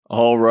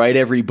All right,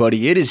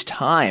 everybody, it is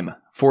time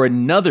for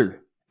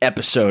another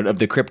episode of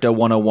the Crypto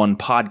 101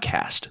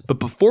 podcast. But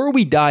before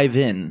we dive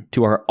in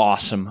to our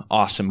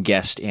awesome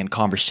guest and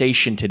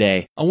conversation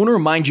today, I want to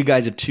remind you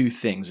guys of two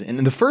things.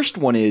 And the first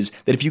one is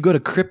that if you go to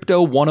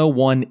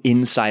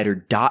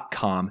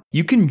crypto101insider.com,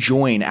 you can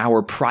join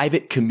our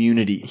private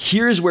community.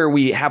 Here's where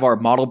we have our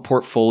model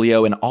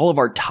portfolio and all of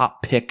our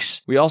top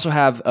picks. We also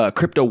have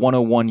Crypto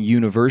 101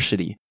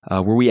 University,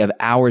 where we have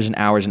hours and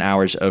hours and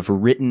hours of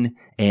written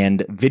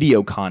and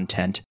video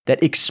content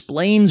that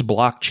explains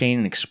blockchain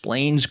and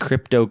explains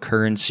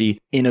cryptocurrency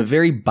in a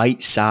very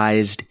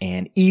bite-sized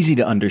and easy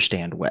to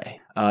understand way.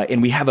 And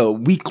we have a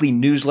weekly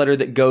newsletter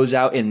that goes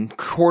out and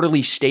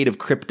quarterly state of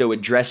crypto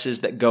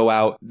addresses that go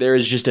out. There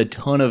is just a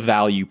ton of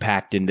value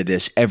packed into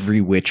this every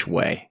which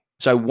way.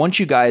 So I want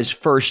you guys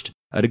first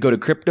to go to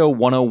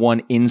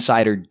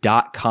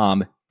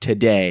crypto101insider.com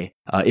today,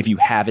 if you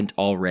haven't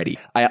already.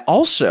 I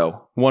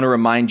also want to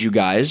remind you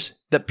guys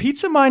that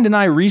Pizza Mind and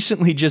I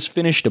recently just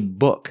finished a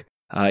book.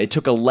 It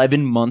took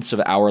 11 months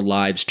of our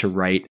lives to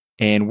write,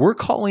 and we're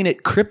calling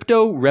it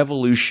Crypto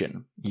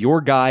Revolution, Your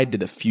Guide to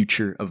the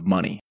Future of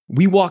Money.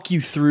 We walk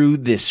you through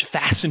this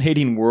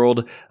fascinating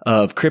world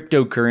of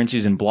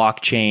cryptocurrencies and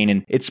blockchain,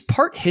 and it's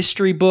part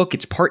history book,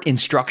 it's part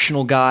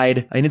instructional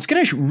guide, and it's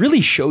going to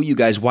really show you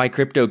guys why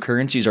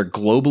cryptocurrencies are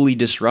globally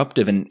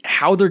disruptive and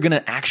how they're going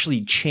to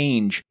actually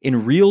change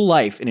in real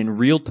life and in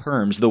real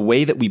terms the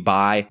way that we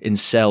buy and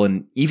sell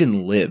and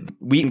even live.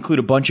 We include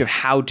a bunch of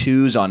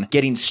how-tos on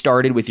getting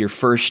started with your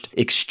first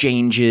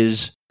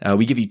exchanges.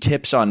 We give you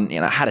tips on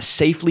how to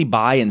safely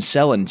buy and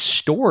sell and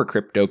store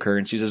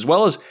cryptocurrencies, as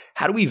well as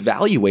how to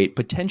evaluate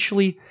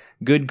potentially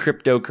good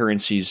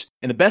cryptocurrencies.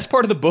 And the best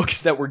part of the book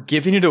is that we're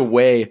giving it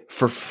away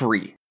for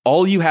free.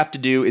 All you have to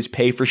do is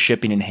pay for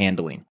shipping and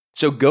handling.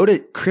 So go to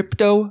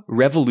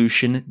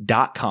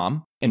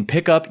cryptorevolution.com and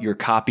pick up your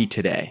copy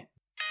today.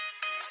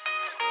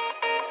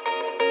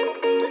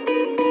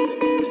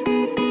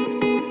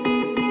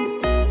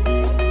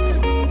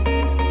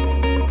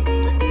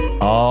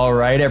 All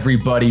right,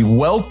 everybody.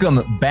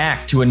 Welcome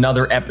back to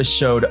another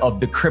episode of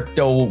the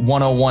Crypto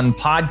 101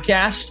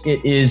 podcast.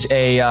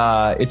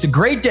 It's a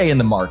great day in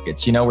the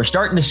markets. We're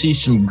starting to see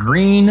some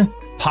green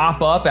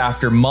pop up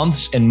after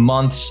months and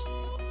months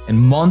and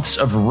months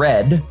of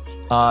red.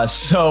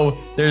 So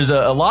there's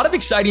a lot of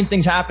exciting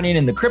things happening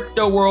in the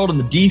crypto world and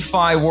the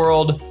DeFi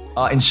world,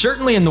 and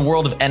certainly in the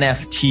world of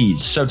NFTs.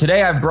 So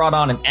today I've brought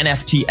on an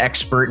NFT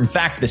expert. In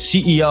fact, the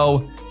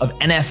CEO of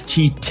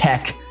NFT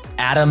Tech,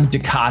 Adam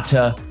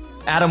Dakota.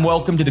 Adam,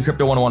 welcome to the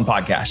Crypto 101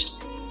 podcast.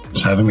 Thanks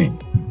for having me.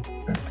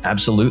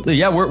 Absolutely.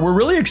 Yeah, we're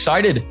really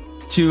excited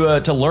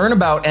to learn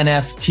about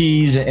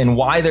NFTs and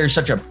why there's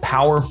such a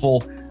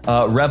powerful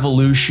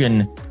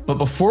revolution. But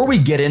before we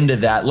get into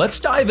that, let's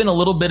dive in a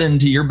little bit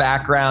into your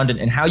background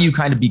and how you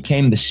kind of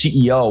became the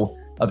CEO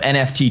of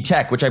NFT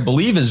Tech, which I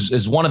believe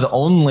is one of the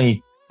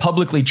only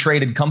publicly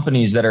traded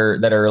companies that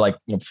are like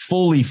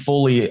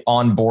fully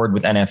on board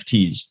with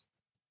NFTs.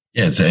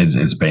 Yeah,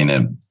 it's been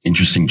an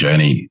interesting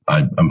journey.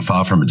 I'm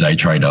far from a day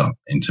trader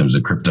in terms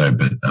of crypto,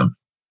 but I've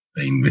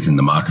been within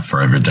the market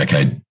for over a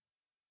decade,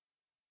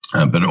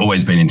 but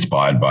always been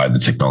inspired by the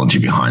technology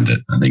behind it.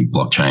 I think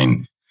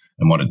blockchain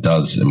and what it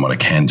does and what it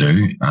can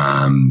do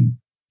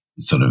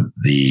is sort of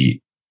the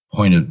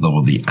point of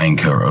the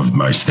anchor of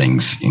most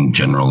things in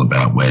general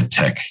about where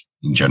tech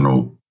in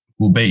general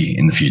will be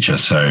in the future.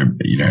 So,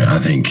 I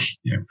think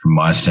from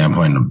my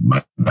standpoint,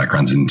 my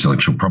background's in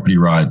intellectual property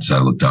rights. I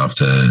looked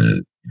after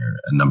a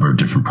number of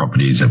different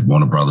properties at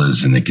Warner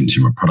Brothers and their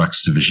consumer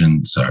products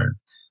division. So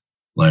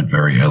learned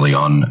very early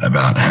on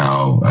about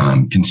how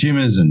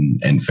consumers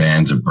and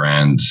fans of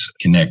brands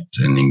connect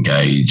and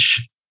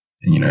engage,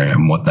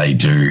 and what they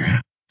do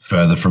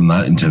further from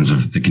that in terms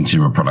of the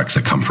consumer products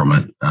that come from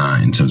it,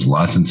 in terms of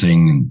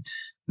licensing.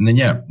 And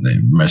then,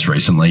 most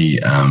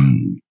recently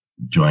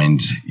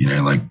joined,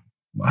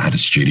 I had a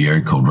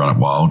studio called Run It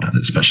Wild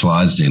that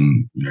specialized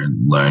in,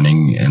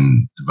 learning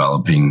and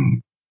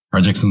developing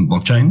projects on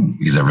blockchain,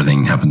 because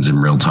everything happens in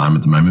real time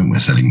at the moment. We're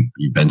setting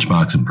new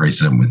benchmarks and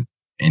precedent with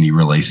any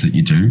release that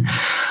you do.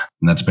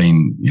 And that's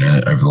been,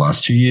 over the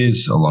last 2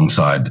 years,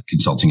 alongside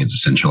consulting at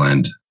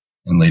Decentraland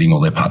and leading all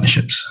their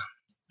partnerships,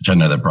 which I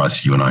know that,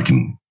 Bryce, you and I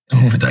can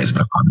talk for days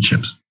about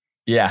partnerships.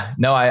 Yeah,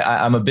 no,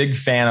 I'm a big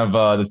fan of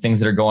the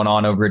things that are going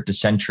on over at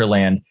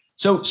Decentraland.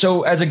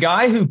 So as a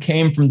guy who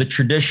came from the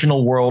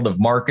traditional world of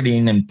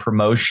marketing and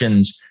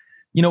promotions,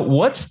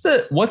 what's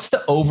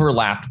the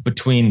overlap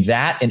between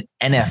that and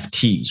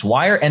NFTs?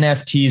 Why are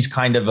NFTs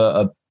kind of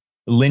a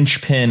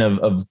linchpin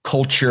of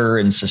culture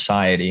and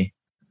society?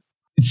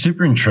 It's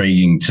super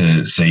intriguing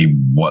to see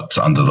what's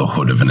under the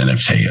hood of an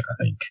NFT. I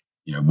think,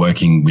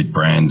 working with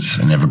brands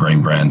and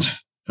evergreen brands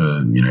for,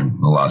 the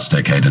last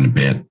decade and a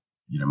bit,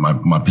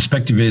 my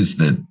perspective is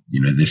that,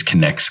 this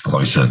connects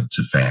closer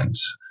to fans.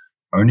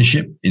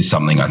 Ownership is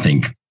something I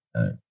think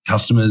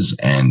customers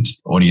and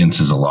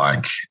audiences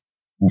alike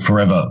will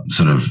forever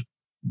sort of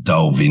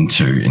delve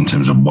into in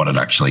terms of what it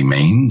actually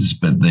means.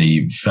 But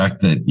the fact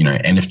that,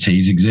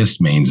 NFTs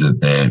exist means that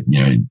they're,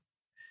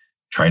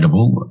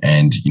 tradable,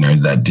 and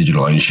that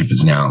digital ownership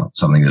is now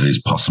something that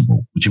is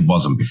possible, which it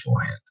wasn't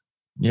beforehand.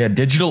 Yeah,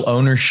 digital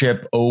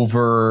ownership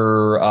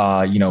over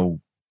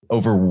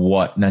over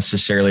what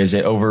necessarily? Is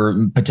it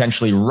over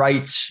potentially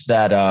rights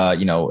that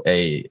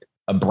a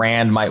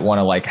brand might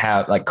want to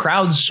have,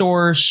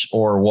 crowdsource,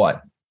 or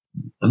what?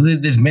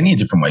 There's many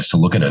different ways to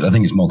look at it. I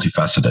think it's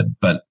multifaceted,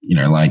 but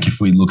if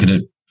we look at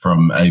it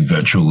from a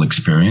virtual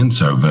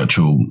experience or a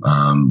virtual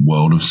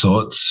world of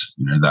sorts,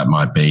 that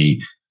might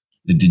be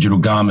the digital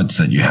garments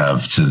that you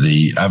have, to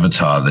the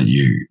avatar that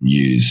you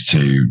use,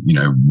 to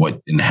what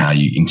and how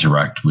you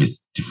interact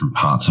with different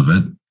parts of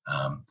it.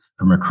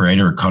 From a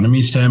creator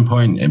economy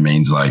standpoint, it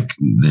means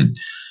that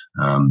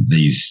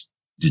these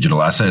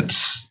digital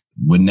assets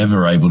were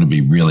never able to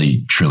be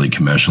really truly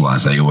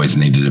commercialized. They always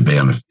needed to be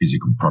on a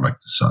physical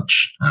product as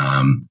such.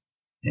 And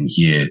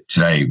here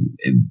today,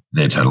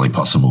 they're totally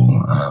possible.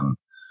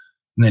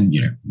 And then,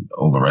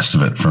 all the rest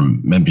of it,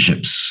 from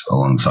memberships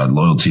alongside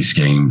loyalty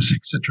schemes,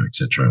 et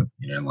cetera,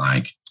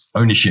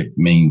 ownership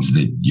means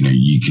that,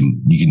 you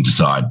can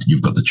decide,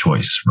 you've got the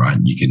choice, right?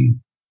 You can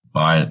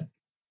buy it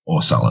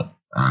or sell it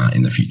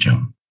in the future.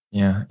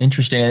 Yeah.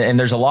 Interesting. And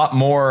there's a lot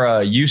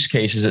more use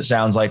cases, it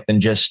sounds like, than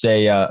just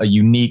a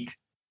unique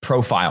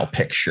profile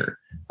picture.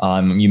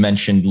 You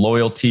mentioned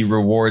loyalty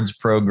rewards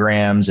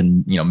programs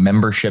and,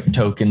 membership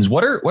tokens.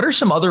 What are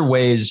some other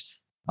ways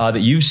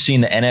that you've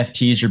seen the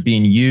NFTs are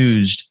being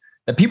used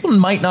that people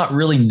might not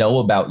really know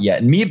about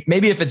yet? And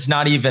maybe if it's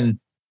not even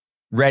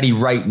ready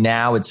right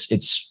now,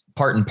 it's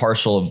part and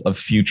parcel of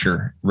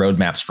future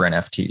roadmaps for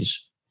NFTs.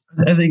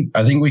 I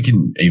think we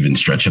can even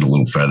stretch it a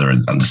little further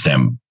and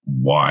understand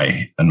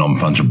why a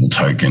non-fungible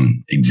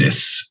token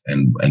exists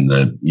and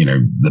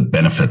the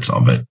benefits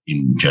of it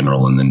in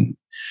general. And then,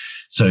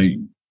 so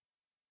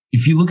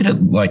if you look at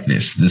it like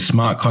this, the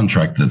smart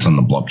contract that's on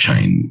the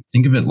blockchain,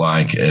 think of it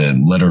like a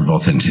letter of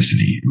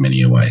authenticity in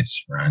many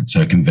ways, right?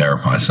 So it can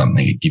verify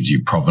something. It gives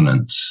you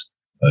provenance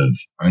of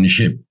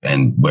ownership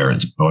and where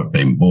it's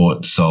been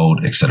bought,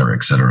 sold, et cetera,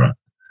 et cetera.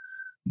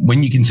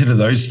 When you consider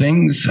those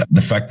things,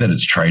 the fact that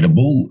it's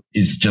tradable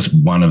is just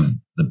one of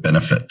the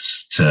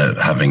benefits to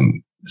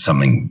having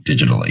something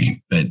digitally.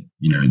 But,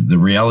 the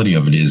reality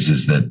of it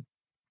is that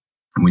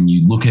when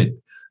you look at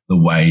the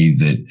way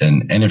that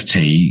an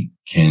NFT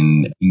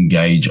can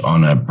engage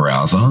on a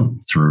browser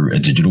through a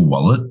digital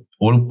wallet,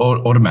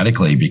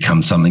 automatically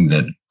becomes something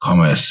that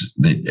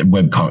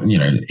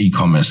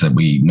e-commerce that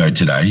we know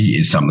today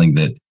is something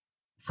that,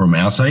 from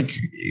our sake,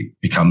 it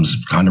becomes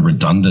kind of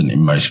redundant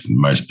in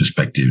most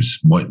perspectives.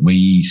 What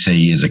we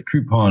see is a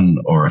coupon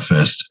or a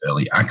first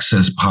early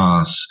access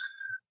pass,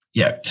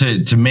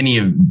 to many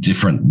of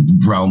different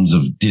realms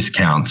of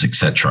discounts,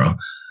 etc.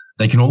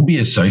 They can all be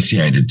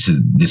associated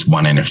to this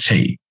one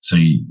NFT. So,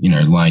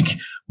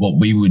 what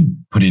we would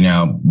put in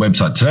our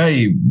website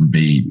today would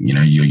be,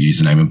 your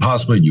username and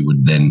password. You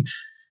would then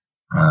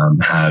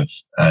have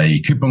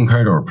a coupon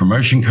code or a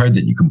promotion code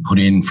that you can put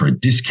in for a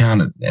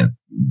discount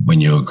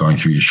when you're going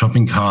through your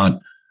shopping cart.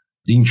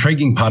 The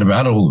intriguing part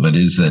about all of it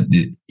is that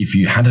if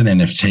you had an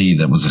NFT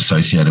that was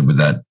associated with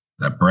that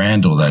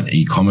brand or that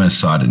e-commerce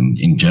site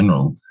in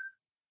general,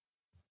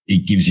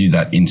 it gives you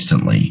that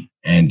instantly.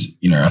 And,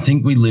 I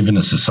think we live in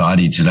a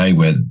society today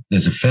where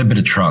there's a fair bit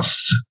of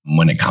trust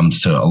when it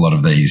comes to a lot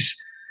of these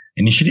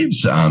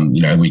initiatives.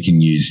 We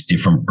can use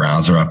different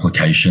browser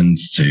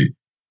applications to,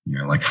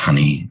 like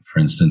Honey, for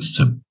instance,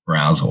 to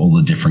browse all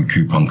the different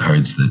coupon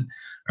codes that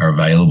are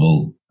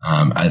available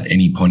at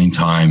any point in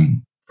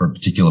time for a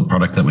particular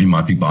product that we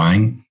might be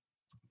buying.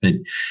 But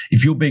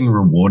if you're being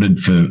rewarded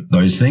for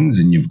those things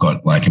and you've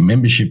got like a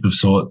membership of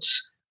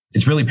sorts,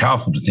 it's really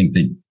powerful to think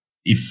that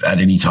if at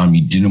any time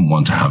you didn't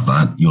want to have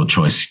that, your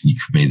choice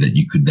could be that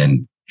you could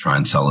then try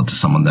and sell it to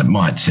someone that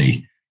might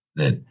see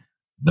the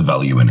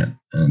value in it.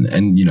 And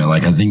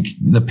I think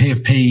the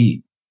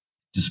PFP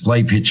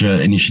display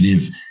picture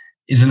initiative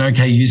is an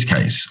okay use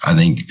case, I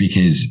think,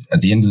 because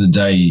at the end of the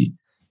day,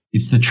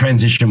 it's the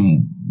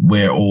transition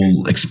we're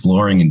all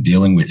exploring and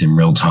dealing with in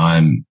real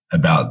time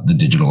about the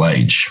digital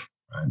age.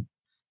 Right?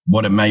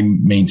 What it may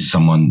mean to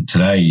someone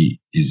today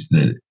is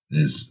that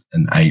there's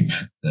an ape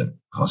that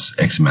costs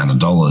X amount of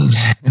dollars.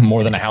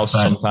 More than a house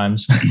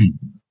sometimes.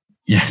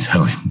 Yeah,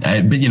 totally.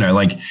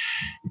 But,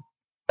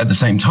 at the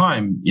same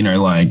time,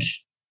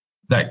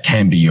 that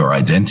can be your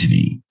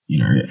identity,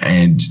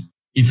 and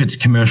if it's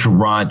commercial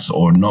rights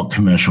or not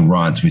commercial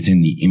rights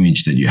within the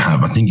image that you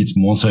have, I think it's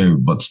more so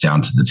what's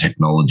down to the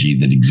technology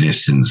that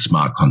exists in the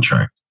smart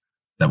contract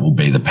that will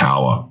be the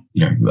power.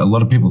 A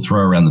lot of people throw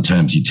around the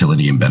terms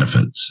utility and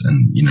benefits.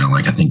 And,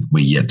 I think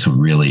we're yet to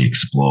really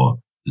explore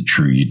the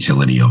true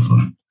utility of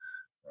them.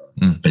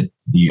 But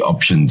the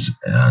options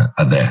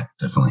are there,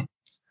 definitely.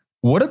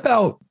 What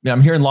about,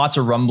 I'm hearing lots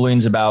of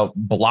rumblings about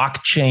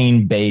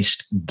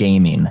blockchain-based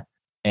gaming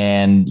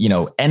and,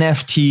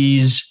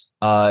 NFTs,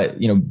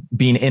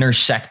 being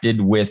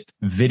intersected with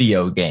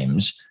video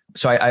games.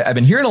 So I've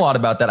been hearing a lot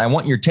about that. I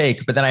want your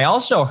take. But then I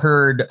also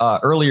heard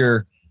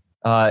earlier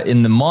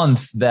in the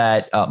month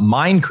that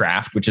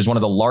Minecraft, which is one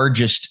of the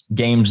largest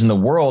games in the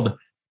world,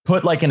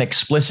 put like an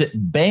explicit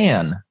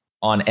ban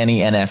on any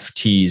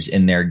NFTs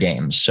in their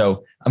games.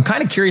 So I'm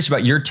kind of curious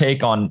about your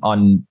take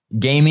on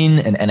gaming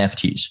and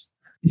NFTs.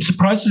 It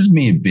surprises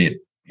me a bit.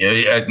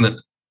 It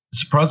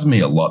surprises me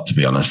a lot, to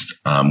be honest,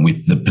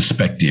 with the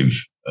perspective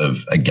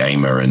of a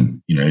gamer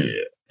and,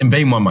 and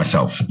being one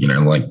myself,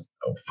 like,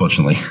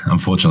 unfortunately,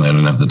 I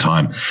don't have the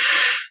time.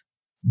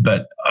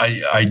 But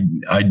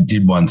I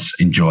did once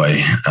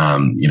enjoy,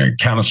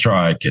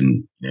 Counter-Strike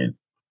and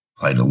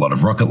played a lot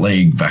of Rocket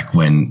League back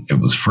when it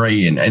was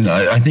free. And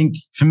I think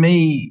for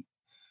me,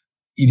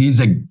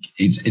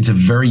 it's a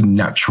very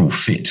natural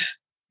fit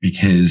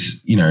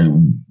because,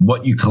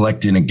 what you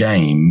collect in a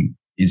game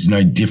is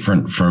no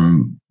different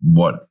from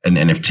what an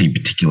NFT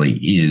particularly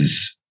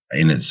is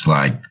in its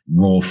like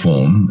raw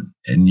form.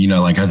 And,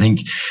 I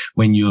think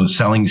when you're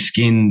selling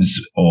skins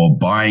or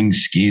buying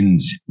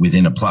skins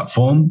within a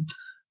platform,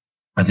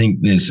 I think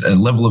there's a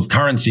level of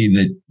currency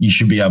that you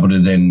should be able to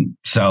then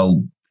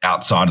sell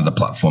outside of the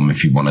platform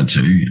if you wanted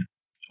to,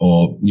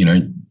 or,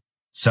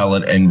 sell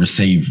it and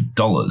receive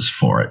dollars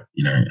for it.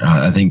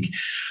 I think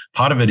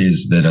part of it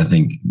is that I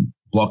think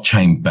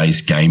blockchain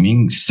based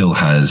gaming still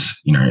has,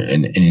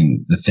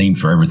 and the theme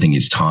for everything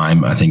is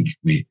time. I think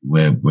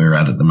we're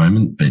at the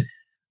moment, but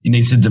it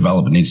needs to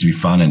develop. It needs to be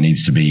fun. It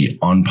needs to be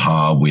on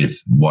par with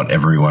what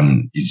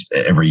everyone is,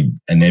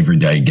 an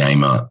everyday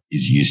gamer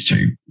is used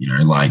to.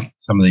 Like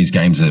some of these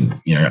games are,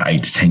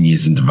 8 to 10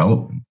 years in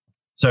development.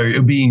 So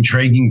it'll be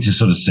intriguing to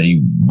sort of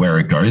see where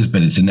it goes,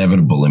 but it's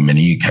inevitable in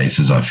many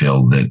cases. I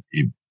feel that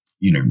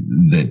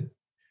that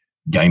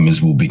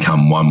gamers will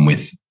become one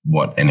with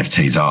what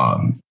NFTs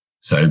are.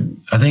 So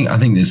I think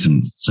there's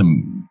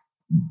some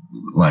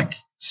like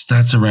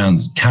stats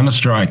around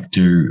Counter-Strike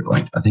do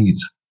like, I think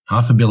it's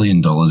 $500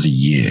 million a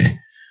year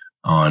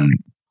on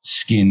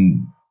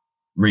skin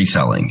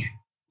reselling.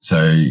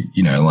 So,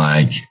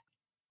 like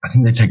I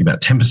think they take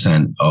about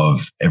 10%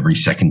 of every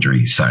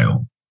secondary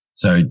sale.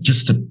 So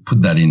just to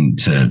put that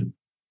into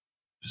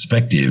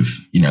perspective,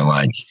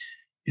 like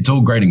it's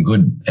all great and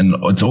good and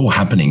it's all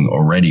happening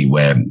already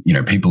where,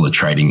 people are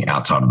trading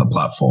outside of the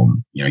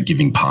platform,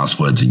 giving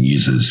passwords and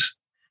users,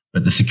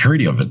 but the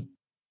security of it,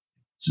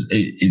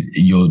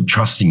 you're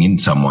trusting in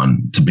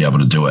someone to be able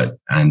to do it.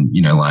 And,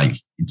 like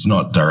it's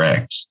not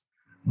direct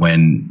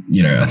when,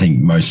 I think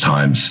most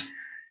times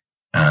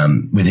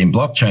within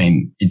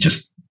blockchain,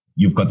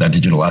 you've got that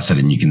digital asset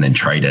and you can then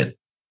trade it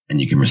and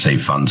you can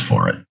receive funds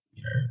for it.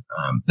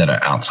 That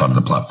are outside of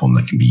the platform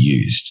that can be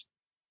used.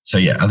 So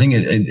yeah, I think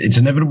it's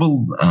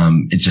inevitable.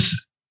 It just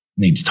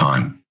needs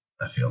time,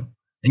 I feel.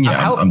 And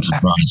yeah, I'm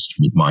surprised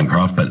with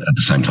Minecraft, but at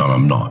the same time,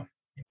 I'm not.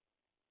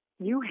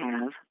 You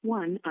have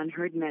one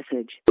unheard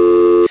message.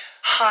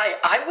 Hi,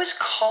 I was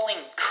calling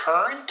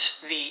Current,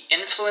 the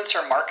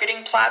influencer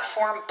marketing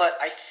platform, but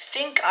I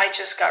think I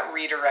just got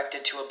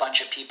redirected to a bunch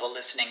of people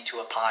listening to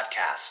a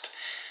podcast.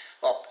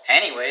 Well,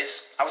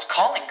 anyways, I was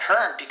calling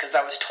Current because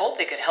I was told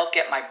they could help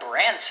get my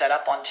brand set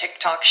up on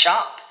TikTok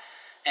Shop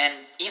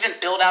and even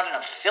build out an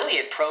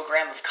affiliate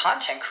program of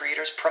content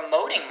creators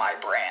promoting my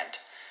brand.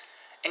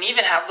 And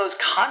even have those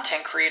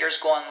content creators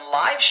go on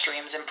live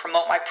streams and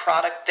promote my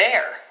product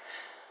there.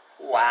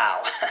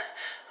 Wow,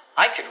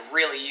 I could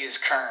really use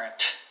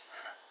Current.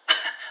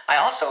 I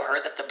also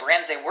heard that the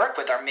brands they work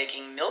with are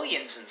making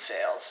millions in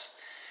sales.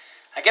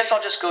 I guess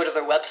I'll just go to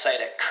their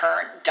website at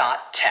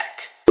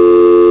current.tech.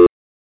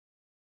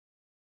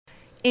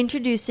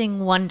 Introducing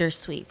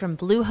Wondersuite from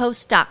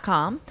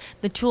Bluehost.com,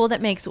 the tool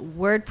that makes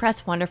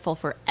WordPress wonderful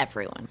for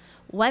everyone.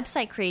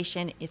 Website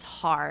creation is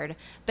hard,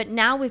 but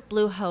now with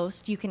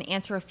Bluehost, you can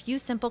answer a few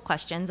simple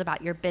questions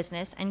about your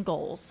business and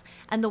goals,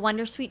 and the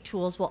Wondersuite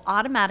tools will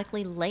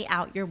automatically lay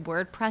out your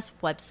WordPress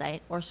website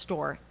or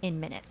store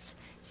in minutes.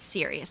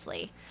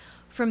 Seriously.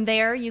 From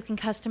there, you can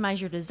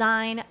customize your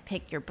design,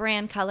 pick your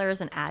brand colors,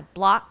 and add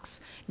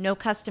blocks. No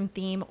custom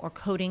theme or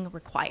coding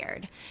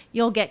required.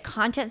 You'll get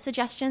content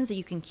suggestions that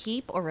you can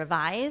keep or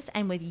revise,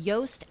 and with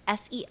Yoast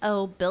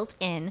SEO built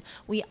in,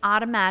 we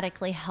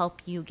automatically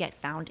help you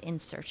get found in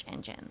search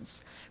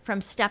engines. From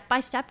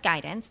step-by-step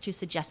guidance to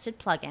suggested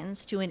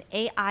plugins to an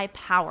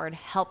AI-powered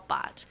help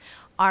bot,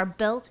 our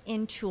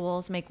built-in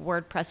tools make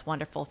WordPress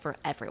wonderful for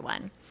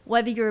everyone.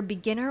 Whether you're a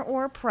beginner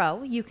or a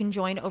pro, you can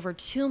join over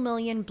 2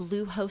 million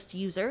Bluehost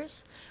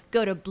users.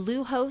 Go to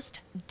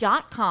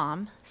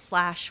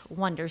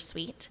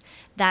bluehost.com/wondersuite.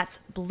 That's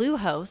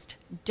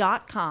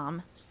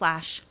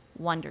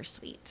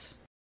bluehost.com/wondersuite.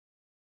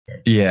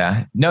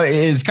 Yeah, no,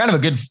 it's kind of a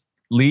good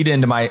lead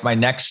into my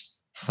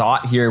next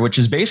thought here, which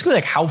is basically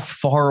like how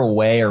far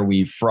away are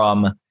we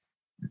from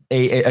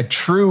a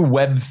true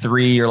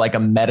Web3 or like a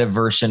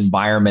metaverse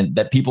environment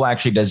that people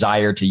actually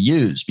desire to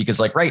use? Because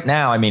like right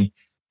now, I mean,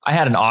 I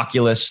had an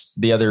Oculus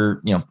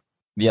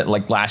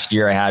like last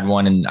year I had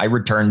one and I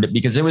returned it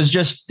because it was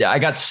just, I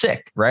got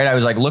sick, right? I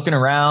was like looking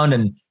around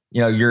and,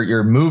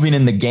 you're moving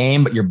in the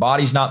game, but your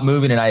body's not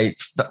moving. And I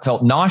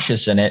felt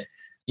nauseous in it.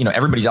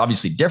 Everybody's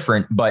obviously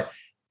different, but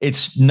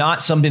it's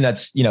not something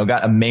that's,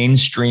 got a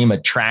mainstream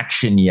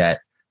attraction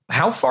yet.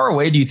 How far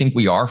away do you think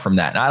we are from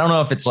that? And I don't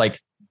know if it's like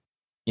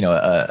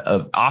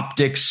a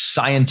optics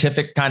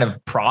scientific kind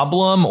of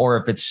problem, or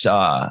if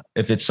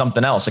it's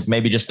something else, like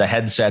maybe just the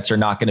headsets are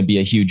not going to be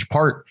a huge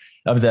part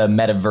of the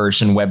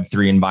metaverse and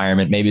Web3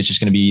 environment. Maybe it's just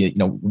going to be,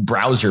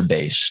 browser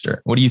based.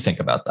 Or what do you think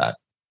about that?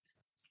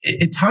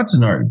 It's hard to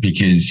know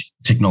because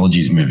technology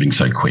is moving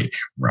so quick,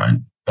 right?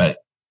 But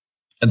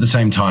at the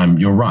same time,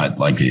 you're right.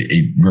 Like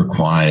it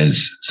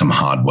requires some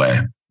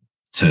hardware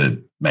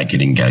to make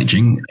it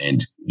engaging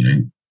and,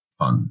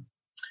 fun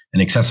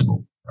and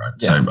accessible, right?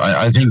 Yeah. So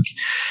I think,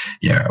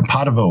 a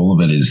part of all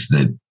of it is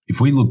that if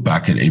we look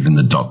back at even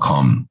the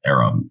 .com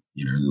era,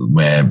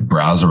 where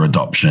browser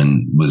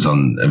adoption was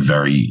on a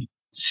very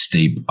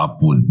steep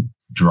upward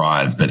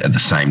drive, but at the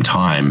same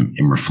time,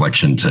 in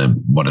reflection to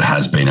what it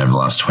has been over the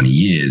last 20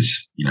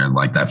 years,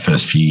 like that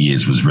first few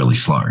years was really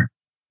slow.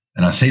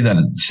 And I see that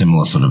a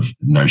similar sort of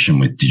notion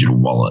with digital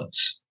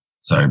wallets.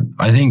 So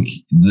I think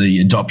the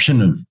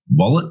adoption of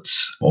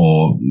wallets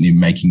or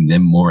making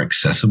them more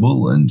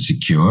accessible and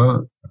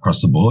secure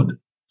across the board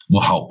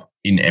will help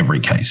in every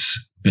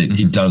case. But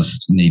it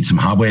does need some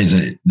hardware. Is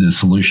it the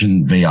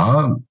solution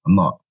VR? I'm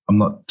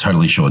not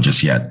totally sure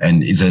just yet.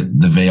 And is it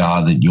the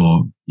VR that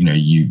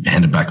you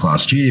handed back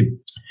last year?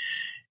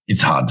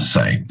 It's hard to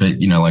say. But,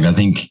 I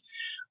think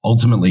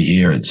ultimately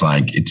here, it's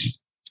like, it's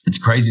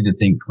crazy to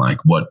think like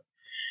what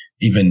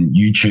even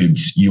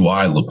YouTube's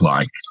UI looked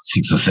like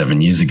 6 or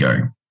 7 years ago.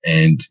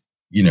 And,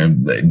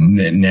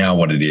 now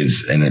what it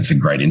is, and it's a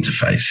great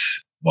interface.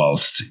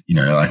 Whilst,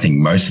 I think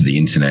most of the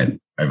internet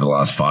over the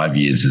last 5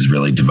 years has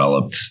really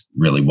developed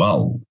really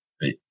well.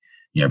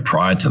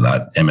 Prior to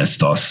that,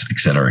 MS-DOS, et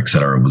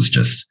cetera, was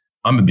just,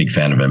 I'm a big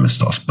fan of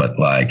MS-DOS, but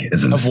like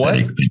as an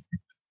aesthetic,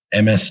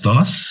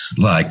 MS-DOS,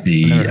 like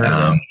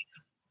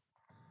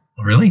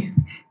really?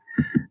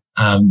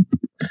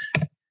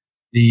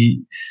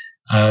 The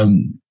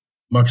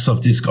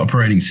Microsoft Disk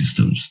operating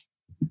systems.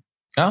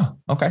 Oh,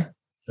 okay.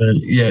 So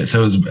it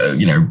was,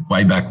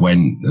 way back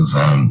when it was,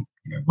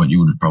 what you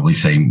would have probably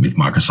seen with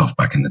Microsoft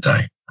back in the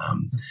day.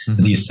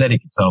 The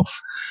aesthetic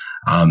itself,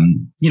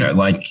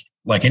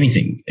 like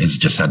anything, it's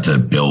just had to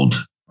build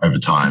over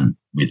time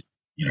with,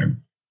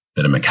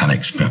 better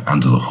mechanics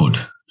under the hood,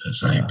 per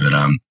se. But,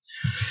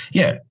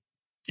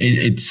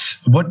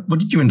 it's what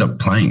did you end up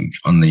playing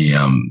on the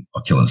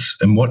Oculus,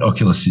 and what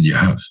Oculus did you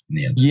have in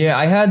the end? Yeah,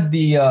 I had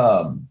the,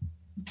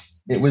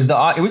 it was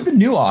the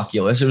new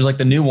Oculus. It was like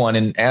the new one.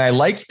 And I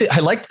liked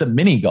the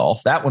mini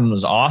golf. That one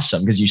was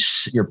awesome because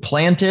you're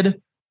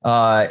planted,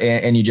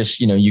 and you just,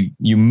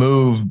 you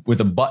move with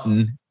a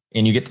button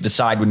and you get to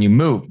decide when you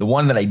move. The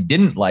one that I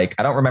didn't like,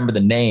 I don't remember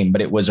the name,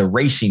 but it was a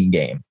racing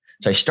game.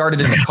 So I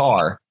started in the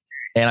car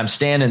and I'm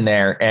standing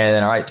there and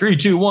then, all right, 3,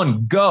 2,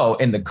 1, go.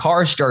 And the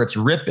car starts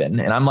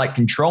ripping and I'm like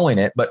controlling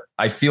it, but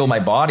I feel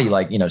my body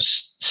like,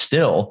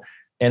 still,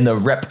 and the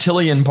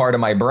reptilian part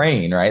of my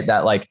brain, right?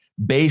 That like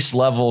base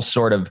level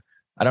sort of,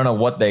 I don't know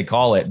what they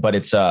call it, but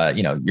it's,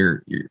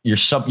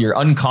 your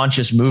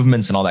unconscious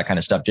movements and all that kind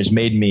of stuff just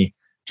made me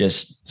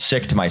just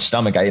sick to my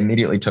stomach. I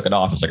immediately took it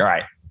off. It's like, all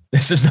right,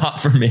 this is not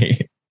for me.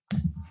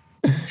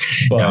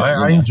 But,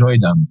 I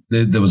enjoyed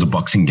there was a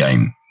boxing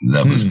game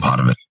that was part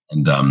of it.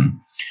 And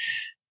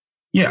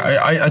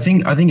I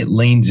think it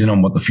leans in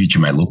on what the future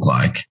may look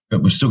like,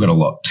 but we've still got a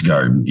lot to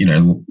go.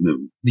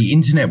 The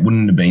internet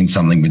wouldn't have been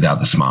something without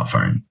the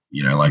smartphone.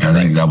 I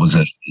think that was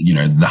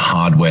the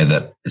hardware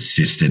that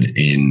assisted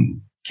in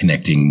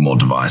connecting more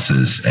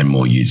devices and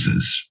more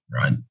users,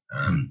 right?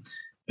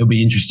 It'll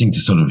be interesting to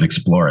sort of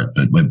explore it,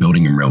 but we're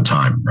building in real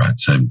time, right?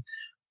 So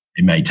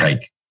it may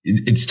take,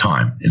 it's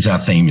time. It's our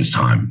theme is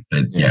time.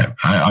 But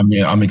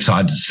I'm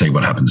excited to see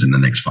what happens in the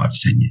next 5 to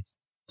 10 years.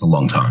 It's a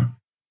long time.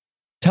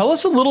 Tell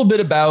us a little bit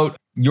about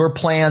your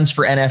plans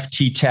for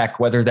NFT tech,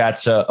 whether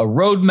that's a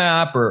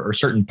roadmap or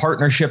certain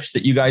partnerships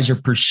that you guys are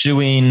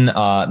pursuing,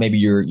 maybe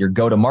your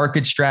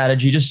go-to-market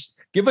strategy.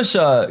 Just give us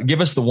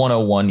the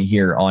 101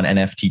 here on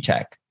NFT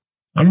tech.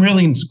 I'm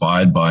really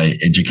inspired by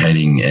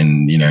educating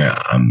and,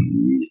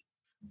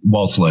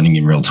 whilst learning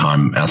in real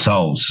time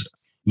ourselves,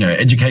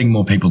 educating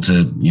more people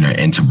to,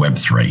 enter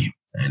Web3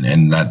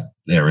 and that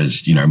there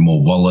is,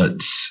 more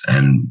wallets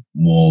and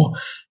more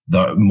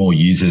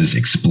users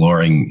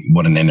exploring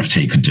what an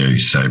NFT could do.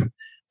 So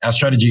our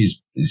strategy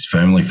is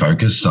firmly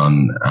focused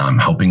on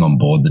helping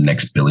onboard the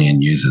next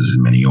billion users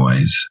in many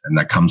ways. And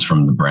that comes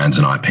from the brands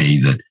and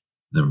IP that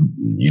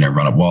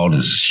Run It Wild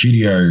as a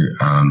studio,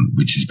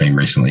 which has been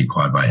recently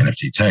acquired by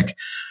NFT Tech,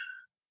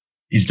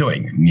 is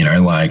doing.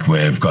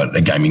 We've got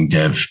a gaming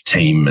dev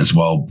team as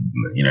well,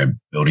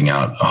 building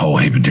out a whole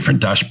heap of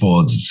different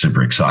dashboards. It's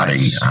super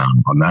exciting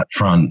on that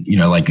front.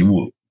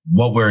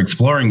 What we're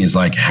exploring is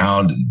like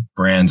how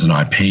brands and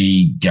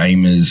IP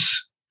gamers,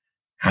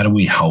 how do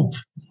we help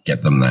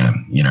get them there?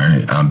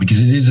 Because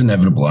it is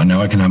inevitable. I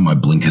know I can have my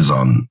blinkers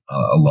on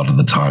a lot of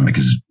the time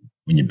because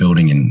when you're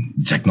building in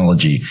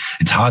technology,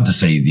 it's hard to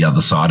see the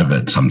other side of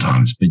it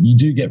sometimes, but you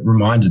do get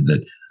reminded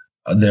that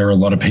there are a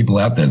lot of people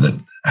out there that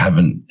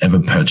haven't ever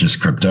purchased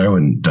crypto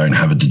and don't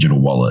have a digital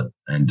wallet.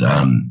 And,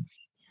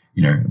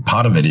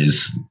 part of it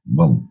is,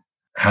 well,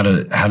 how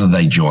do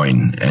they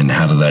join, and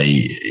how do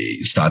they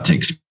start to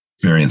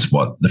experience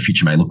what the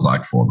future may look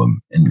like for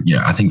them? And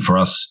yeah, I think for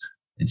us,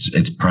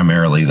 it's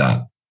primarily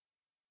that.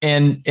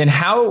 And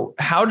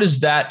how does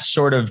that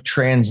sort of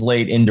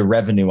translate into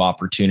revenue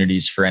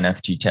opportunities for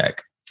NFT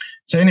Tech?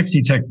 So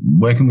NFT Tech,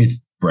 working with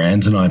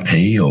brands and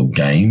IP or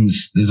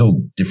games, there's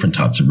all different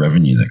types of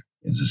revenue that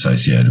is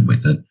associated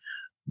with it.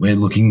 We're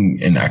looking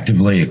and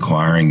actively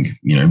acquiring,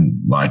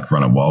 like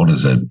Run It Wild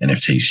as an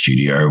NFT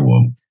studio,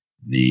 or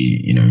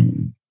the,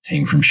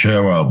 team from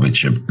Sherwold,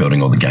 which are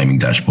building all the gaming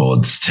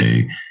dashboards,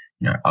 to,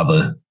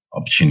 other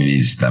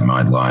opportunities that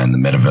might lie in the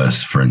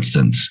metaverse, for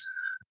instance.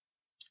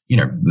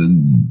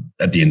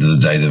 At the end of the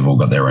day, they've all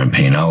got their own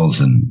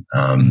P&Ls, and,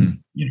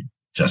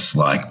 just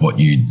like what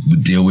you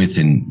would deal with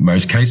in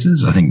most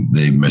cases. I think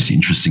the most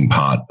interesting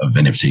part of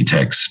NFT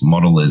Tech's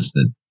model is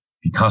that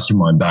if you cast your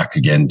mind back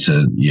again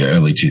to the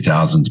early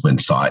 2000s, when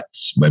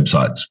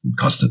websites would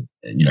cost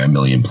 $1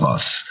 million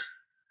plus.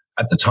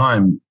 At the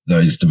time,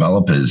 those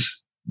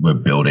developers were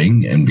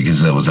building, and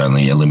because there was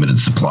only a limited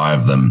supply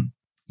of them,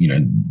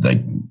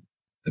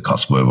 the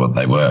costs were what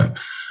they were.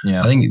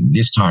 Yeah. I think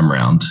this time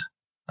around,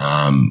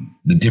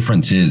 the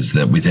difference is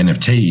that with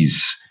NFTs,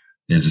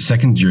 there's a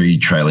secondary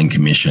trailing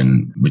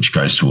commission which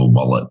goes to a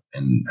wallet.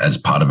 And as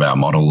part of our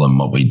model and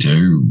what we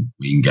do,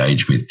 we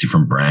engage with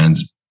different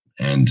brands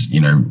and,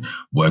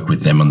 work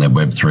with them on their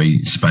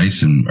Web3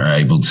 space, and are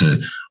able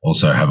to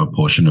also have a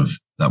portion of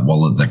that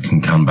wallet that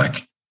can come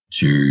back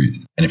to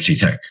NFT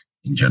Tech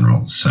in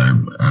general. So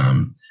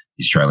the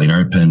Australian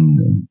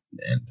Open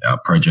and our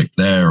project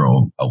there,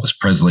 or Elvis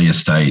Presley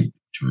Estate,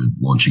 which we're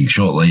launching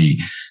shortly,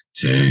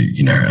 to,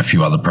 a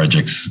few other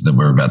projects that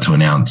we're about to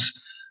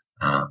announce,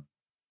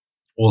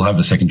 all have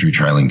a secondary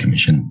trailing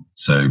commission.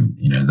 So,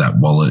 that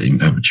wallet in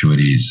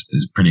perpetuity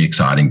is pretty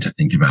exciting to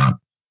think about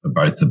for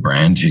both the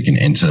brand who can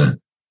enter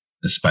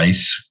the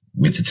space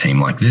with a team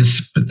like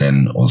this, but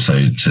then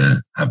also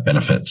to have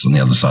benefits on the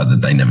other side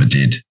that they never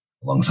did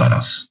alongside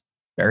us.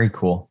 Very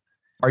cool.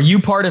 Are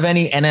you part of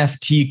any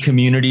NFT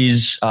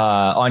communities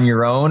on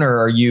your own, or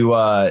are you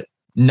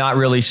not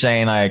really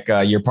saying like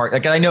you're part?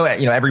 Like, I know,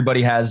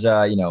 everybody has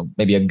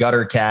maybe a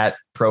Gutter Cat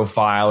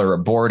profile, or a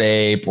Bored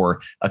Ape,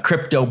 or a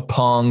Crypto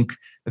Punk,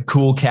 a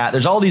Cool Cat.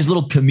 There's all these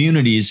little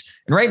communities,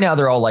 and right now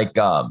they're all like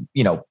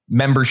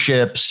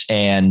memberships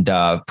and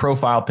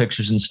profile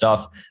pictures and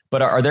stuff.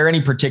 But are there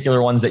any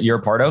particular ones that you're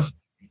a part of?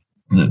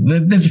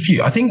 There's a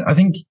few. I think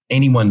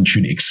anyone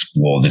should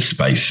explore this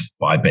space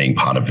by being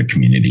part of a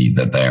community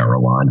that they are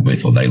aligned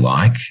with or they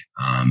like.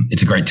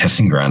 It's a great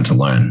testing ground to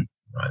learn,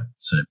 right?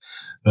 So,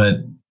 but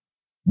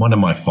one of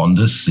my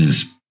fondest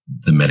is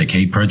the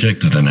MetaKey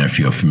project. I don't know if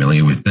you're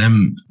familiar with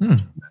them.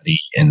 Maddie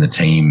and the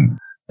team,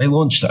 they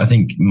launched, I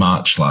think,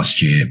 March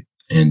last year.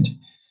 And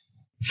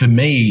for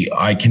me,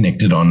 I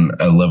connected on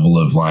a level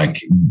of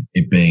like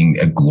it being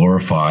a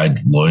glorified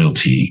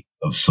loyalty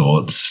of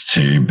sorts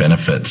to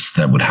benefits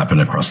that would happen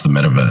across the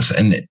metaverse.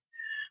 And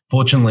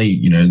fortunately,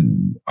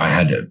 I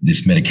had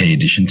this MetaKey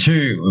edition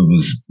too. It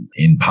was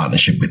in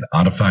partnership with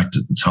Artifact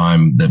at the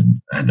time, that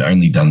had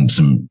only done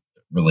some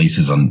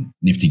releases on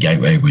Nifty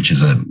Gateway, which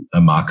is a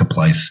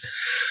marketplace.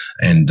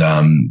 And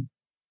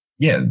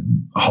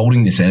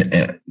holding this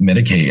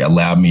MetaKey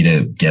allowed me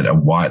to get a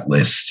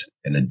whitelist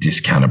and a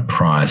discounted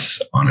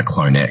price on a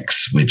Clone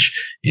X, which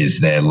is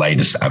their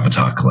latest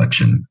avatar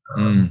collection.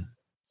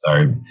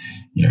 So,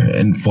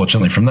 and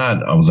fortunately from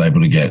that, I was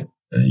able to get,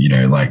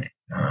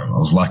 I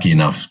was lucky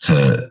enough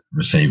to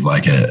receive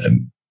like a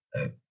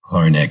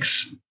Clone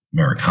X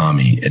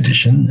Murakami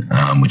edition,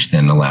 which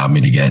then allowed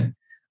me to get a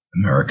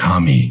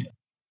Murakami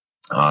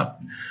art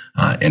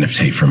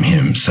NFT from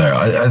him. So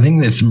I think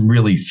there's some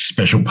really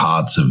special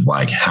parts of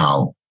like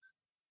how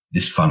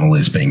this funnel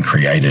is being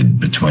created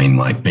between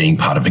like being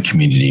part of a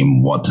community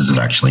and what does it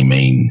actually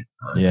mean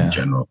in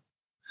general.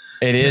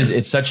 It is.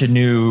 It's such a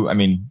new,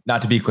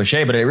 not to be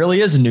cliche, but it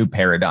really is a new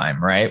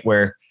paradigm, right?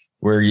 Where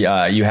you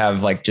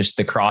have like just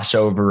the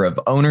crossover of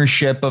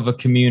ownership of a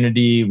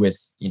community with,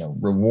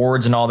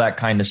 rewards and all that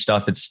kind of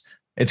stuff.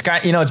 It's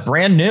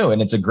brand new,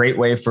 and it's a great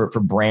way for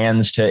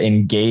brands to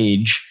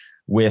engage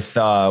with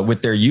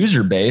their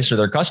user base or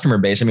their customer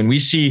base. We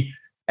see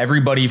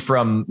everybody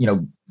from,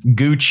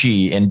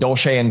 Gucci and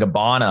Dolce and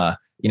Gabbana,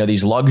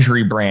 these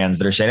luxury brands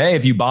that are saying, hey,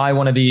 if you buy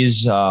one of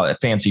these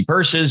fancy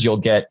purses, you'll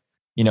get,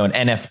 an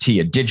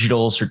NFT, a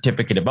digital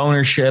certificate of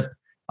ownership.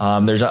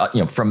 There's,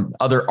 from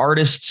other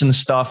artists and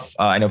stuff.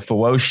 I know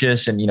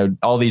Ferocious and,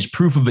 all these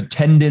proof of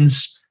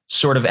attendance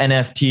sort of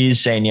NFTs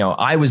saying,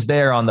 I was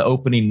there on the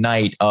opening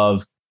night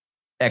of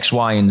X,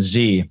 Y, and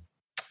Z.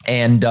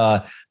 And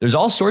there's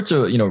all sorts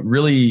of,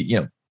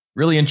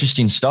 really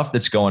interesting stuff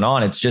that's going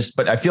on.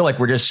 But I feel like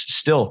we're just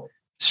still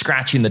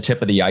scratching the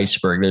tip of the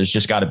iceberg. There's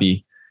just got to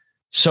be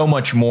so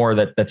much more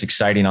that's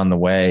exciting on the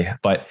way.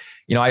 But,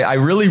 I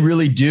really,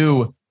 really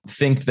do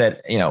think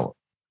that,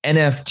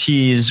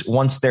 NFTs,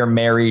 once they're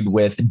married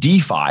with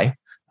DeFi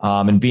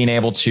and being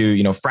able to,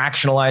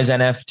 fractionalize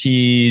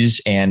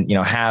NFTs and,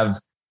 have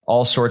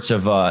all sorts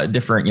of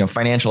different,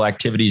 financial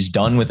activities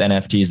done with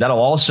NFTs, that'll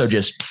also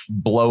just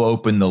blow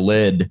open the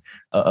lid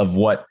of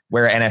where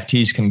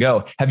NFTs can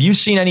go. Have you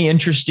seen any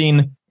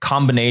interesting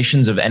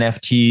combinations of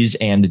NFTs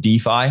and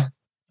DeFi?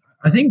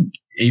 I think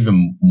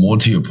even more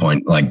to your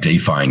point, like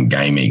DeFi and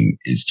gaming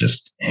is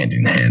just hand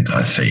in hand.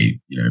 I see,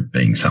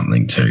 being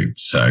something too.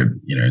 So,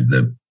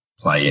 the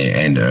play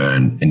and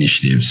earn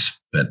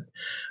initiatives. But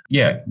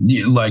yeah,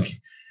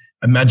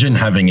 imagine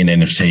having an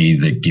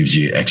NFT that gives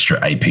you extra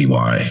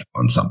APY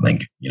on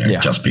something,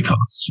 just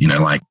because,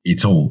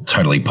 it's all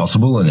totally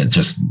possible, and it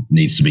just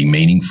needs to be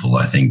meaningful,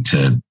 I think,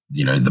 to,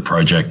 the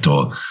project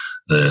or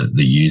the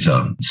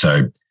user.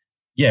 So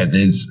yeah,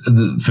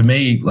 for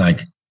me,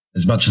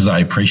 as much as I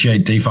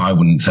appreciate DeFi, I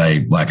wouldn't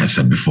say, like I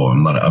said before,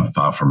 I'm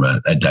far from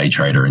a day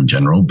trader in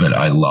general, but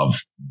I love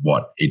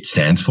what it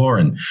stands for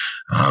and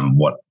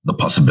what the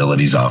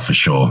possibilities are for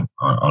sure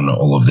on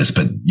all of this.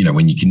 But,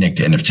 when you connect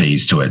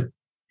NFTs to it,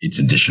 it's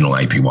additional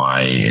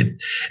APY.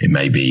 It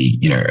may be,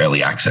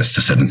 early access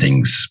to certain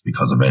things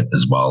because of it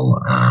as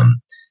well.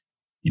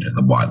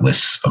 The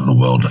whitelists of the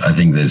world. I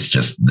think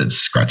that's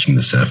scratching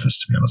the surface,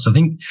 to be honest. I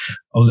think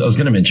I was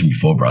going to mention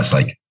before, Bryce,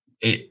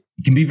 it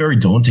can be very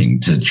daunting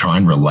to try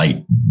and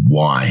relate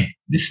why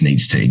this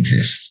needs to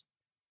exist.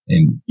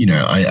 And,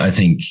 I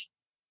think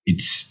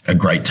it's a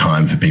great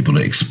time for people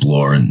to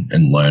explore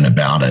and learn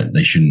about it.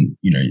 They shouldn't,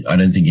 I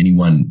don't think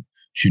anyone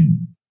should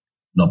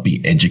not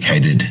be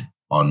educated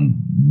on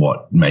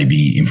what may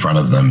be in front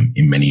of them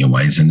in many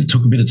ways. And it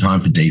took a bit of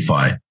time for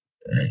DeFi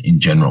in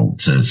general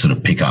to sort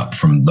of pick up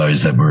from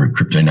those that were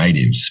crypto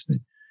natives. But,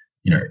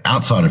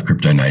 outside of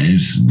crypto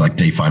natives,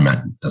 DeFi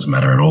doesn't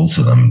matter at all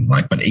to them.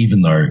 But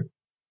even though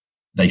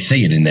they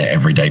see it in their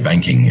everyday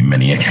banking in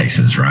many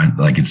cases, right?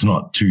 It's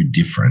not too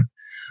different.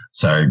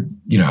 So,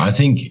 I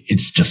think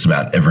it's just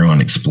about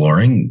everyone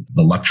exploring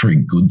the luxury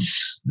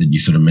goods that you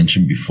sort of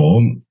mentioned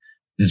before.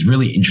 There's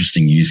really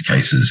interesting use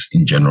cases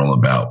in general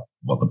about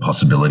what the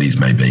possibilities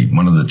may be.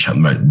 One of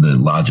the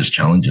largest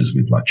challenges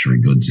with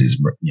luxury goods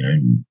is,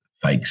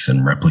 fakes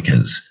and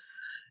replicas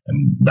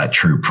and that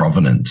true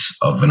provenance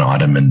of an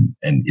item and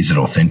is it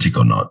authentic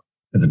or not.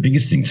 But the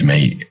biggest thing to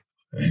me,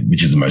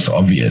 which is the most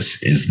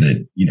obvious, is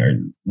that,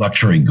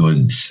 luxury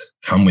goods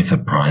come with a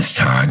price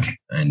tag.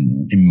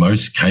 And in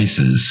most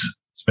cases,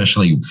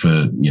 especially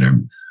for,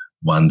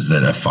 ones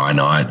that are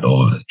finite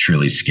or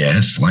truly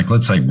scarce,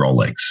 let's say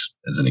Rolex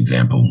as an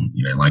example,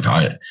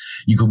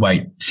 you could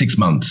wait 6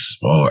 months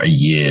or a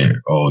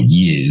year or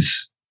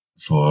years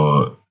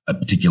for a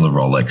particular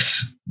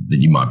Rolex that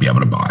you might be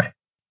able to buy.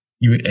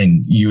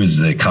 You as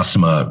the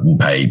customer will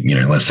pay,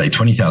 let's say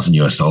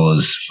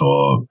 $20,000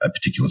 for a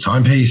particular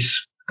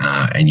timepiece.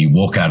 And you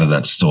walk out of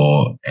that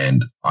store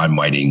and I'm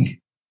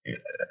waiting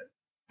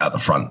out the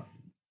front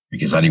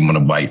because I didn't want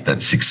to wait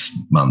that 6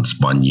 months,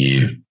 1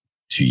 year,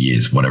 2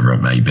 years, whatever it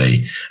may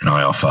be. And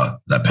I offer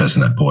that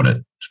person that bought it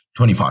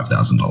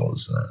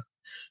 $25,000.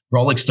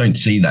 Rolex don't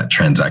see that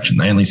transaction.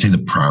 They only see the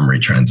primary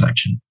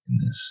transaction in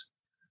this.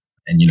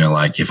 And,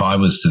 if I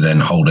was to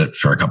then hold it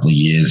for a couple of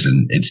years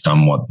and it's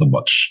done what the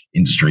watch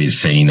industry has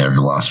seen over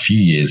the last few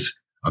years,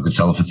 I could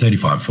sell it for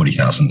 $35,000,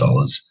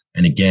 $40,000.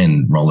 And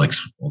again,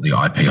 Rolex or the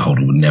IP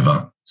holder would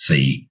never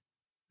see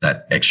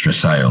that extra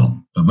sale.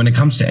 But when it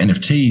comes to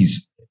NFTs,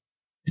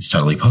 it's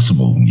totally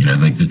possible.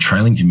 The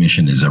trailing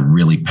commission is a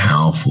really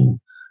powerful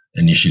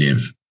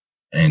initiative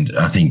and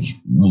I think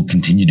will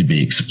continue to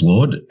be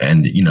explored.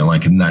 And,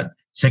 in that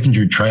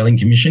secondary trailing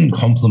commission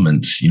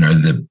complements,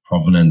 the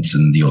provenance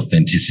and the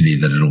authenticity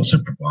that it also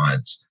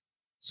provides.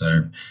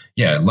 So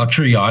yeah,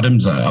 luxury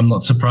items, I'm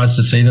not surprised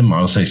to see them. I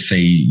also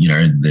see,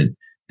 that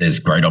there's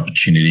great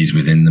opportunities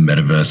within the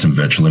metaverse and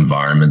virtual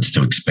environments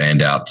to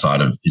expand outside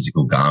of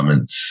physical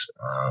garments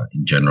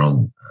in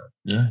general.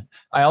 Yeah.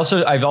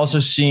 I've also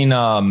seen,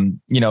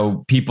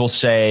 people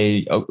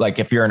say,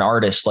 if you're an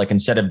artist,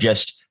 instead of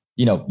just,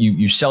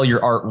 you sell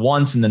your art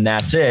once and then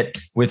that's it.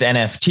 With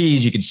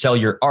NFTs, you could sell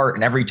your art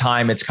and every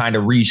time it's kind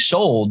of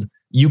resold,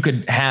 you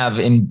could have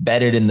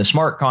embedded in the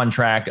smart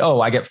contract,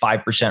 I get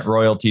 5%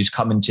 royalties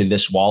coming to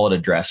this wallet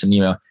address. And,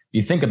 if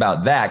you think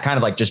about that,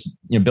 kind of just,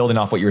 building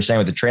off what you were saying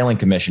with the trailing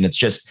commission, it's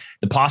just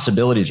the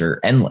possibilities are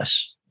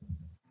endless.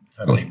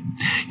 Totally.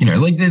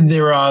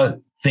 There are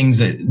things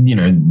that,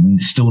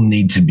 still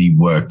need to be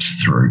worked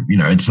through.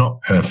 It's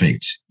not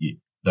perfect.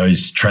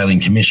 Those trailing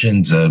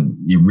commissions are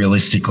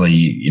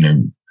realistically,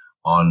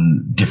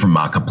 on different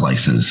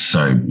marketplaces.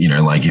 So,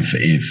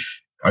 if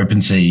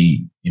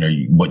OpenSea,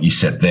 what you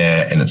set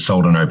there and it's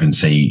sold on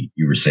OpenSea,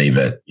 you receive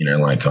it,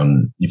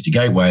 on Nifty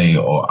Gateway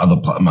or other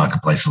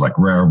marketplaces like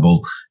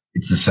Rarible,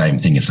 it's the same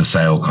thing. It's a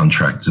sale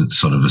contract that's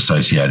sort of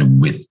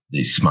associated with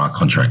the smart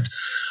contract.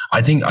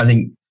 I think,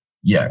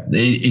 yeah,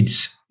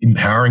 it's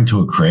empowering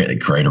to a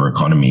creator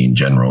economy in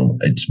general.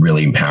 It's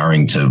really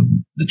empowering to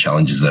the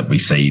challenges that we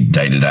see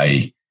day to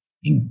day.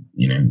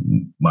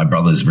 My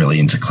brother's really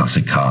into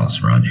classic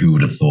cars, right? Who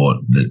would have thought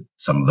that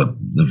some of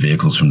the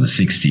vehicles from the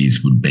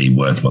 60s would be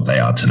worth what they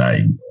are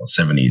today, or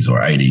 70s or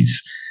 80s?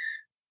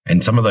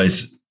 And some of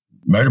those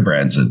motor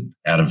brands are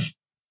out of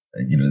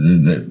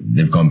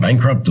they've gone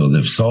bankrupt or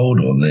they've sold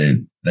or they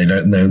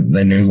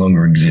no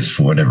longer exist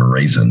for whatever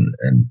reason.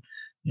 And,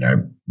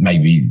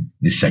 maybe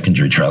this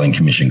secondary trailing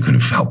commission could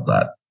have helped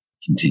that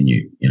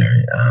continue,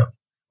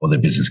 or their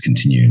business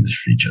continue in the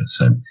future.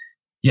 So,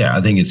 yeah,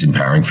 I think it's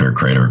empowering for a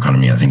creator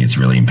economy. I think it's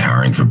really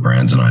empowering for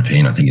brands and IP,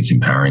 and I think it's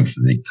empowering for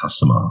the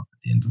customer at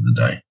the end of the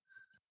day.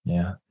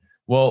 Yeah.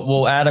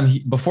 Well, Adam,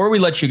 before we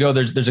let you go,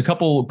 there's a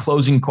couple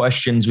closing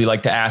questions we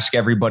like to ask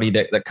everybody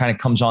that kind of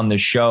comes on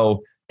this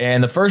show.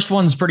 And the first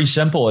one's pretty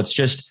simple. It's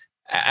just,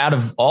 out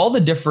of all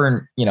the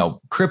different,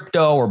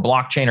 crypto or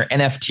blockchain or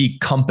NFT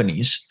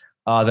companies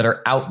that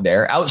are out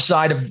there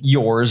outside of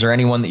yours or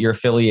anyone that you're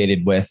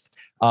affiliated with,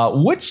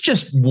 what's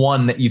just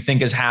one that you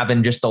think is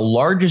having just the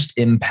largest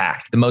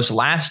impact, the most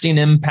lasting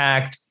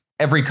impact,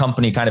 every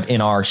company kind of in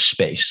our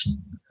space?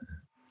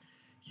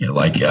 Yeah,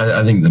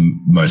 I think the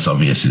most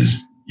obvious is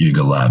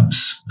Yuga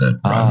Labs that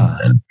run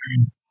and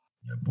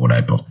Bored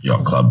Ape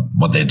Yacht Club,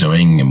 what they're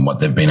doing and what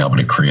they've been able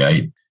to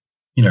create.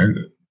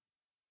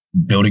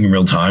 Building in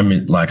real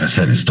time, like I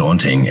said, is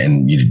daunting,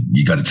 and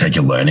you got to take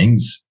your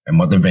learnings and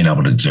what they've been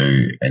able to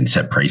do and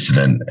set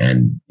precedent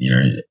and,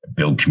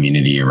 build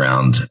community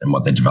around and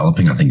what they're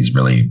developing, I think is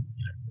really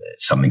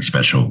something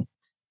special.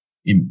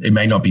 It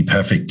may not be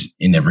perfect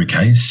in every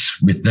case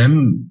with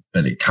them,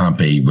 but it can't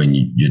be when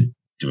you're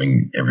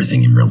doing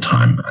everything in real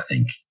time, I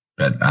think.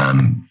 But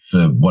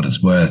for what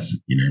it's worth,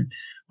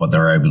 what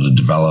they're able to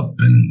develop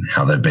and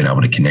how they've been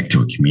able to connect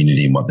to a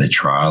community and what they're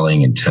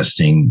trialing and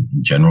testing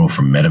in general,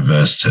 from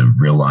metaverse to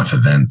real life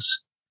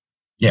events.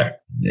 Yeah,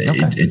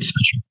 it's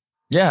special.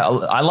 Yeah,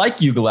 I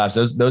like Yuga Labs.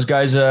 Those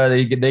guys,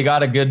 they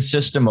got a good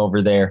system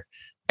over there.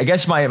 I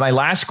guess my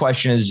last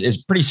question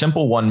is pretty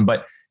simple one,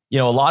 but a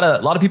lot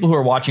of people who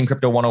are watching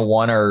Crypto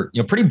 101 are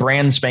pretty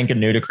brand spanking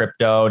new to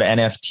crypto, to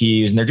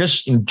NFTs, and they're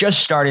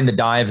just starting to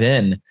dive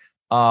in.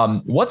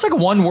 What's like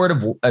one word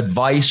of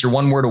advice or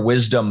one word of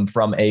wisdom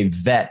from a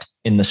vet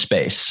in the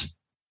space?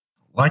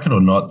 Like it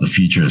or not, the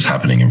future is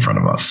happening in front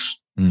of us.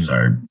 So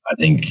I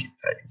think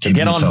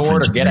get on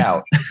board or get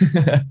out.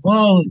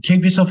 Well,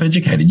 keep yourself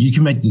educated. You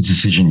can make the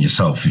decision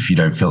yourself if you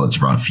don't feel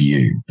it's right for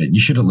you, but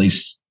you should at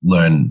least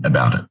learn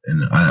about it.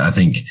 And I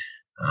think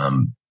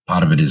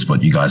part of it is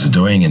what you guys are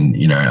doing. And,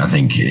 I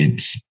think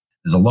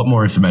there's a lot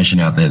more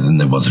information out there than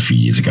there was a few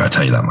years ago. I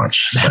tell you that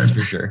much. That's for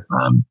sure.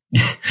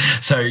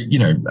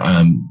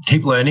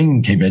 Keep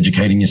learning, keep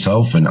educating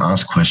yourself, and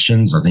ask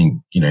questions. I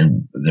think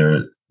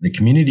the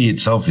community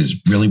itself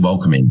is really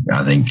welcoming.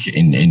 I think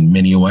in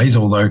many ways,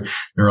 although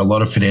there are a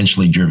lot of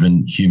financially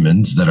driven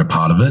humans that are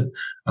part of it,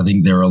 I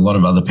think there are a lot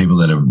of other people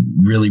that are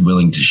really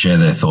willing to share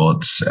their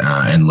thoughts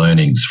and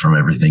learnings from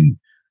everything.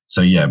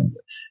 So yeah,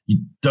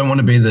 you don't want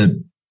to be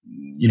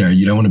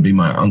you don't want to be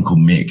my Uncle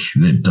Mick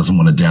that doesn't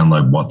want to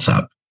download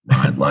WhatsApp,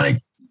 right? Like,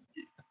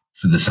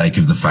 for the sake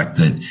of the fact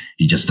that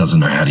he just doesn't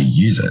know how to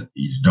use it.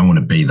 You don't want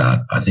to be that.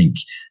 I think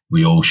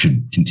we all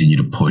should continue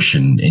to push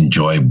and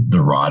enjoy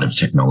the ride of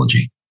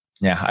technology.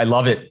 Yeah, I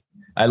love it.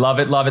 I love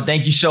it. Love it.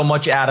 Thank you so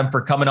much, Adam,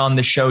 for coming on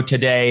the show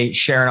today,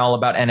 sharing all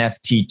about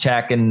NFT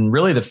tech and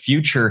really the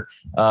future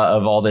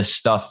of all this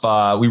stuff.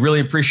 We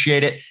really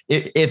appreciate it.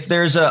 If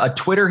there's a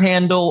Twitter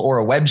handle or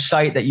a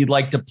website that you'd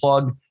like to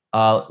plug,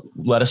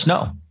 let us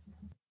know.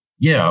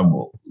 Yeah,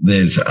 well,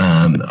 there's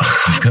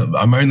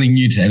I'm only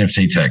new to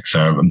NFT tech, so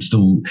I'm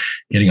still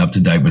getting up to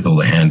date with all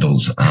the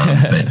handles.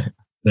 But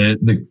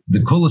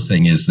the coolest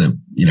thing is that,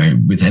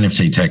 with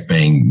NFT tech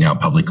being now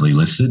publicly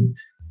listed,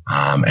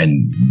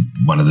 and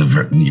one of the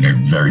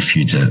very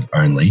few to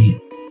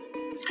only,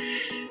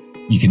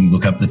 you can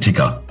look up the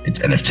ticker. It's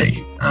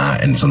NFT,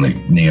 and it's on the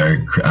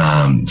NEO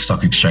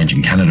stock exchange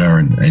in Canada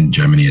and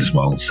Germany as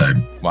well. So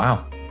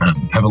wow,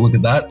 have a look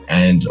at that.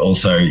 And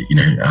also,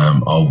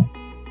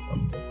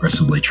 I'm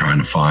aggressively trying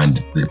to find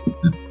the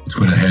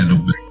Twitter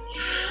handle.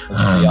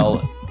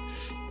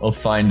 I'll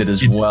find it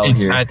as well.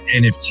 It's here at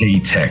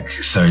NFT Tech.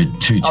 So 2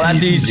 T's. Oh,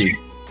 that's easy.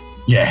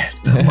 Yeah,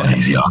 a lot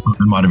easier. It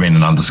might have been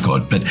an underscore,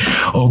 but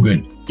all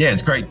good. Yeah,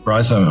 it's great,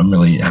 Bryce. I'm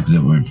really happy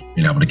that we've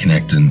been able to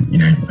connect, and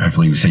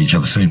hopefully we see each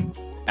other soon.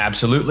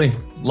 Absolutely.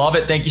 Love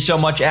it. Thank you so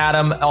much,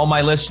 Adam. All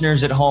my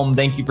listeners at home,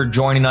 thank you for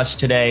joining us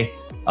today.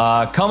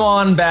 Come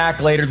on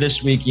back later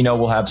this week.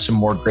 We'll have some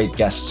more great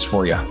guests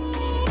for you.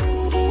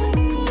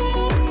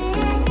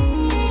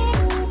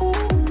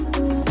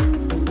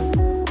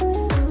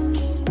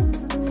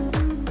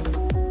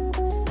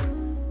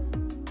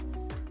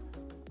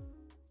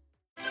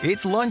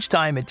 It's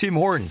lunchtime at Tim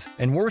Hortons,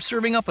 and we're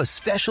serving up a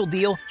special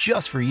deal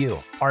just for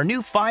you. Our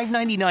new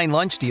 $5.99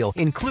 lunch deal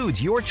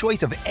includes your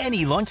choice of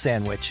any lunch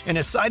sandwich and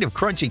a side of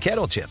crunchy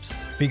kettle chips.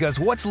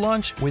 Because what's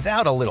lunch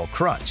without a little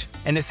crunch?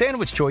 And the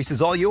sandwich choice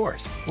is all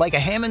yours, like a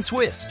ham and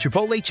Swiss,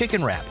 Chipotle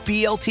chicken wrap,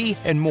 BLT,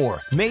 and more,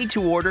 made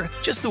to order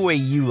just the way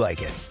you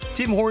like it.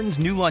 Tim Hortons'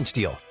 new lunch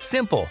deal.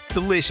 Simple,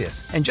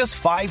 delicious, and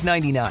just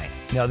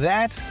 $5.99. Now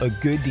that's a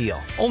good deal.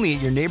 Only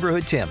at your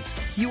neighborhood Tim's.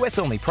 U.S.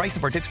 only. Price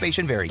and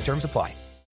participation vary. Terms apply.